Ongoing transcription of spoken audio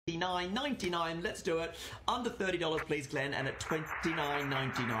$29.99. Let's do it. Under $30, please, Glenn, and at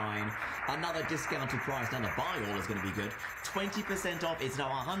 $29.99. Another discounted price. Now, the buy all is going to be good. 20% off. It's now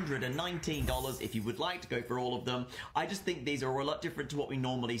 $119 if you would like to go for all of them. I just think these are a lot different to what we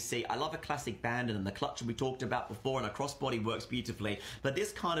normally see. I love a classic band and the clutch we talked about before, and a crossbody works beautifully. But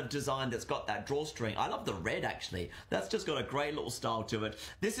this kind of design that's got that drawstring, I love the red, actually. That's just got a great little style to it.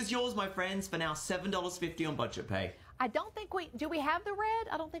 This is yours, my friends, for now $7.50 on budget pay. I don't think do we have the red?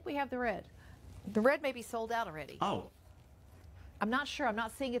 I don't think we have the red. The red may be sold out already. Oh. I'm not sure. I'm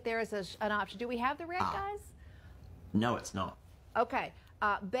not seeing it there as an option. Do we have the red, guys? No, it's not. Okay.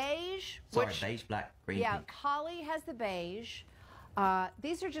 Beige. Sorry, beige, black, green, yeah, pink. Holly has the beige.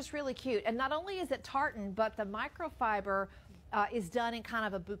 These are just really cute. And not only is it tartan, but the microfiber is done in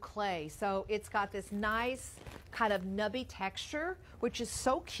kind of a boucle. So it's got this nice kind of nubby texture, which is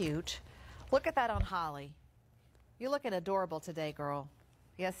so cute. Look at that on Holly. You're looking adorable today, girl.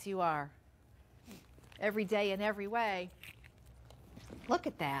 Yes, you are. Every day in every way. Look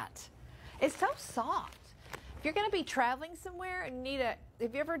at that. It's so soft. If you're going to be traveling somewhere and need a,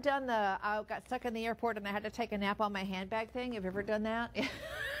 have you ever done the, I got stuck in the airport and I had to take a nap on my handbag thing? Have you ever done that?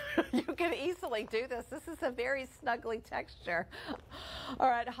 You can easily do this. This is a very snuggly texture. All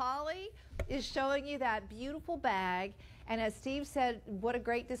right, Holly is showing you that beautiful bag. And as Steve said, what a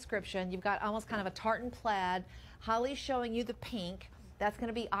great description. You've got almost kind of a tartan plaid. Holly's showing you the pink. That's going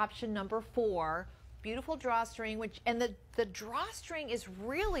to be option number 4. Beautiful drawstring, and the drawstring is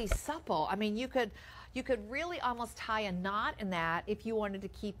really supple. I mean, you could really almost tie a knot in that if you wanted to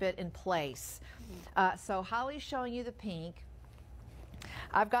keep it in place. So Holly's showing you the pink.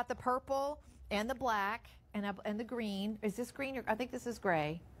 I've got the purple and the black and the green. Is this green? Or, I think this is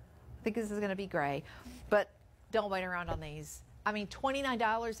gray. I think this is going to be gray, but don't wait around on these. I mean,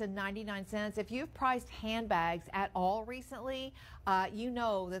 $29.99. If you've priced handbags at all recently, you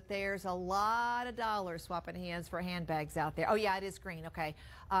know that there's a lot of dollars swapping hands for handbags out there. Oh, yeah, it is green. Okay.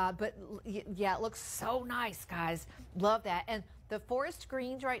 But, yeah, it looks so nice, guys. Love that. And the forest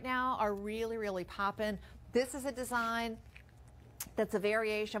greens right now are really, really popping. This is a design that's a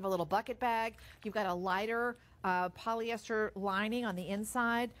variation of a little bucket bag. You've got a lighter polyester lining on the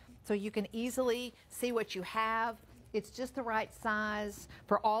inside, so you can easily see what you have. It's just the right size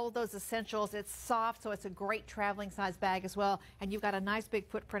for all of those essentials. It's soft, so it's a great traveling size bag as well. And you've got a nice big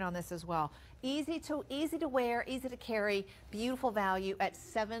footprint on this as well. Easy to wear, easy to carry, beautiful value at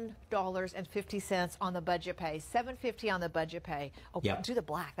 $7.50 on the budget pay. $7.50 on the budget pay. Oh, yep. Do the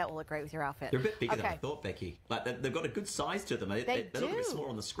black. That will look great with your outfit. They're a bit bigger than I thought, Becky. Like they've got a good size to them. They look a bit smaller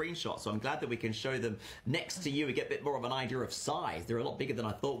on the screenshot, so I'm glad that we can show them next to you. We get a bit more of an idea of size. They're a lot bigger than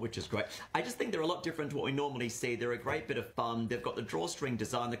I thought, which is great. I just think they're a lot different to what we normally see. They're a great bit of fun. They've got the drawstring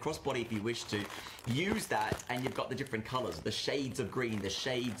design, the crossbody if you wish to use that, and you've got the different colors, the shades of green, the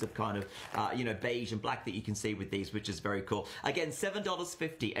shades of kind of beige and black that you can see with these, which is very cool. Again,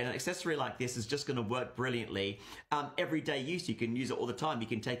 $7.50, and an accessory like this is just going to work brilliantly. Everyday use, you can use it all the time. You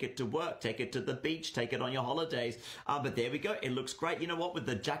can take it to work, take it to the beach, take it on your holidays. But there we go. It looks great. You know what? With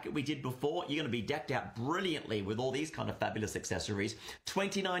the jacket we did before, you're going to be decked out brilliantly with all these kind of fabulous accessories.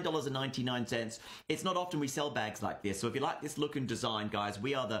 $29.99. It's not often we sell bags like this, so if you like this look and design, guys,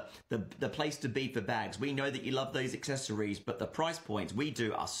 we are the place to be for bags. We know that you love those accessories, but the price points we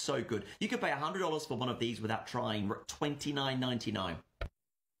do are so good. You could pay $100 for one of these without trying. We're at $29.99.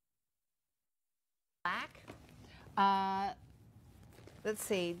 Black. Let's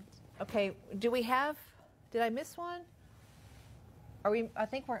see. Okay, do we have? Did I miss one? Are we? I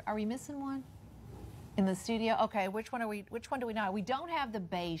think are we missing one in the studio? Okay, which one are we? Which one do we not? We don't have the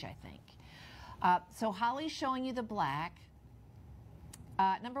beige, I think. So Holly's showing you the black.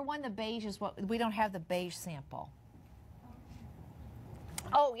 Number 1, the beige is what we don't have the beige sample.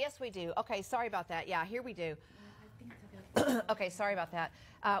 Oh, yes, we do. Okay, sorry about that. Yeah, here we do. Okay, sorry about that.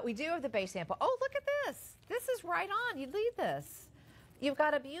 We do have the beige sample. Oh, look at this. This is right on. You leave this. You've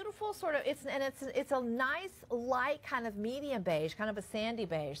got a beautiful sort of, it's a nice light kind of medium beige, kind of a sandy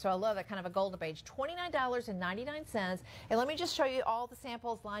beige. So I love that kind of a golden beige. $29.99. And let me just show you all the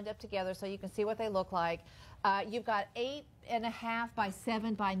samples lined up together so you can see what they look like. You've got 8.5 by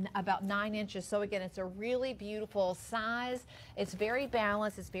 7 by about 9 inches. So again, it's a really beautiful size. It's very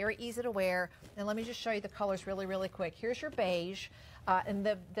balanced. It's very easy to wear. And let me just show you the colors really, really quick. Here's your beige. And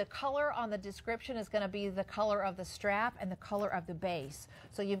the color on the description is going to be the color of the strap and the color of the base.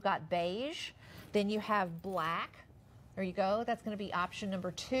 So you've got beige, then you have black. There you go. That's going to be option number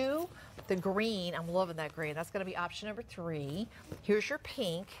 2. The green, I'm loving that green. That's going to be option number 3. Here's your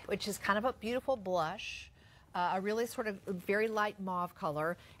pink, which is kind of a beautiful blush. a really sort of very light mauve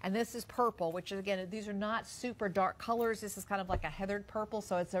color, and this is purple, which is, again, these are not super dark colors. This is kind of like a heathered purple,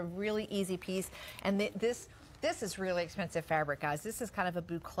 so it's a really easy piece. And this is really expensive fabric, guys. This is kind of a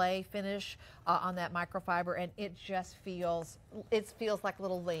boucle finish on that microfiber, and it just feels like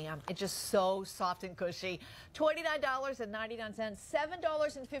little lamb. It's just so soft and cushy. $29.99,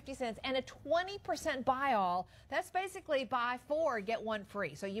 $7.50, and a 20% buy all. That's basically buy 4, get 1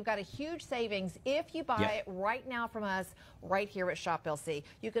 free. So you've got a huge savings if you buy it right now from us right here at Shop LC.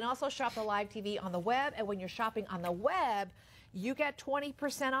 You can also shop the live TV on the web, and when you're shopping on the web, you get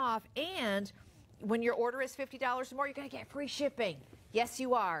 20% off, and when your order is $50 or more, you're going to get free shipping. Yes,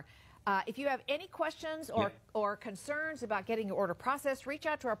 you are. If you have any questions or concerns about getting your order processed, reach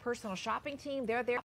out to our personal shopping team. They're there.